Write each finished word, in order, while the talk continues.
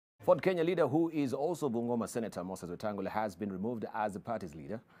Ford Kenya leader, who is also Bungoma Senator Moses Wetangula, has been removed as the party's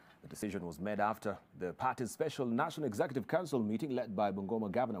leader. The decision was made after the party's special National Executive Council meeting led by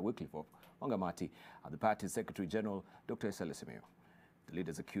Bungoma Governor Wycliffe Wangamati and the party's Secretary General Dr. Simiyu. The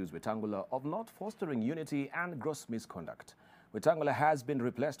leaders accused Wetangula of not fostering unity and gross misconduct. Wetangula has been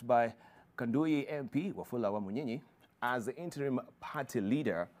replaced by Kandui MP Wafula Wamunyinyi as the interim party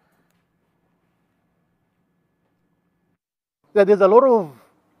leader. There's a lot of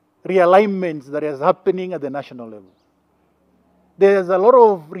realignments that is happening at the national level. There's a lot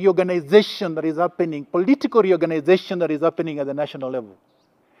of reorganization that is happening, political reorganization that is happening at the national level.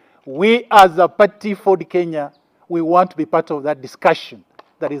 We as a party, Ford Kenya, we want to be part of that discussion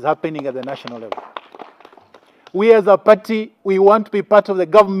that is happening at the national level. We as a party, we want to be part of the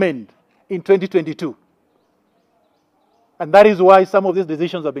government in 2022. And that is why some of these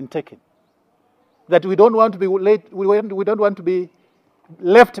decisions have been taken. That we don't want to be late, we don't want to be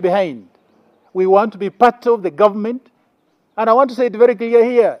left behind. We want to be part of the government. And I want to say it very clear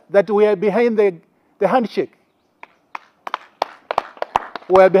here that we are behind the handshake.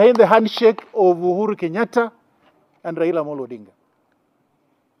 We are behind the handshake of Uhuru Kenyatta and Raila Amolo Odinga.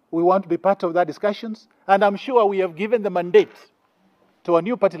 We want to be part of that discussions. And I'm sure we have given the mandate to a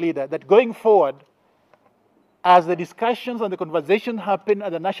new party leader that going forward, as the discussions and the conversation happen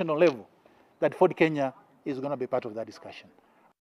at the national level, that Ford Kenya is going to be part of that discussion.